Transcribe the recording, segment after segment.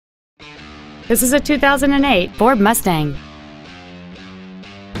This is a 2008 Ford Mustang.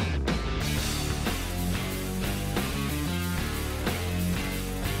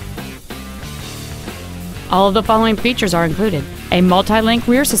 All of the following features are included: a multi-link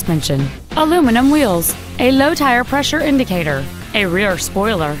rear suspension, aluminum wheels, a low tire pressure indicator, a rear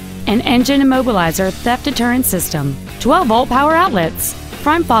spoiler, an engine immobilizer theft deterrent system, 12-volt power outlets,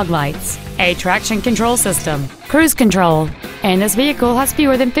 front fog lights, a traction control system, cruise control, and this vehicle has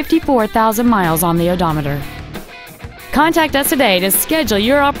fewer than 54,000 miles on the odometer. Contact us today to schedule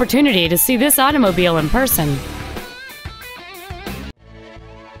your opportunity to see this automobile in person.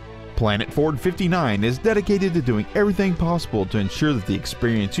 Planet Ford 59 is dedicated to doing everything possible to ensure that the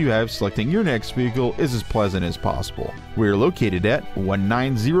experience you have selecting your next vehicle is as pleasant as possible. We are located at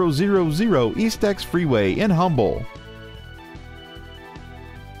 19000 Eastex Freeway in Humble.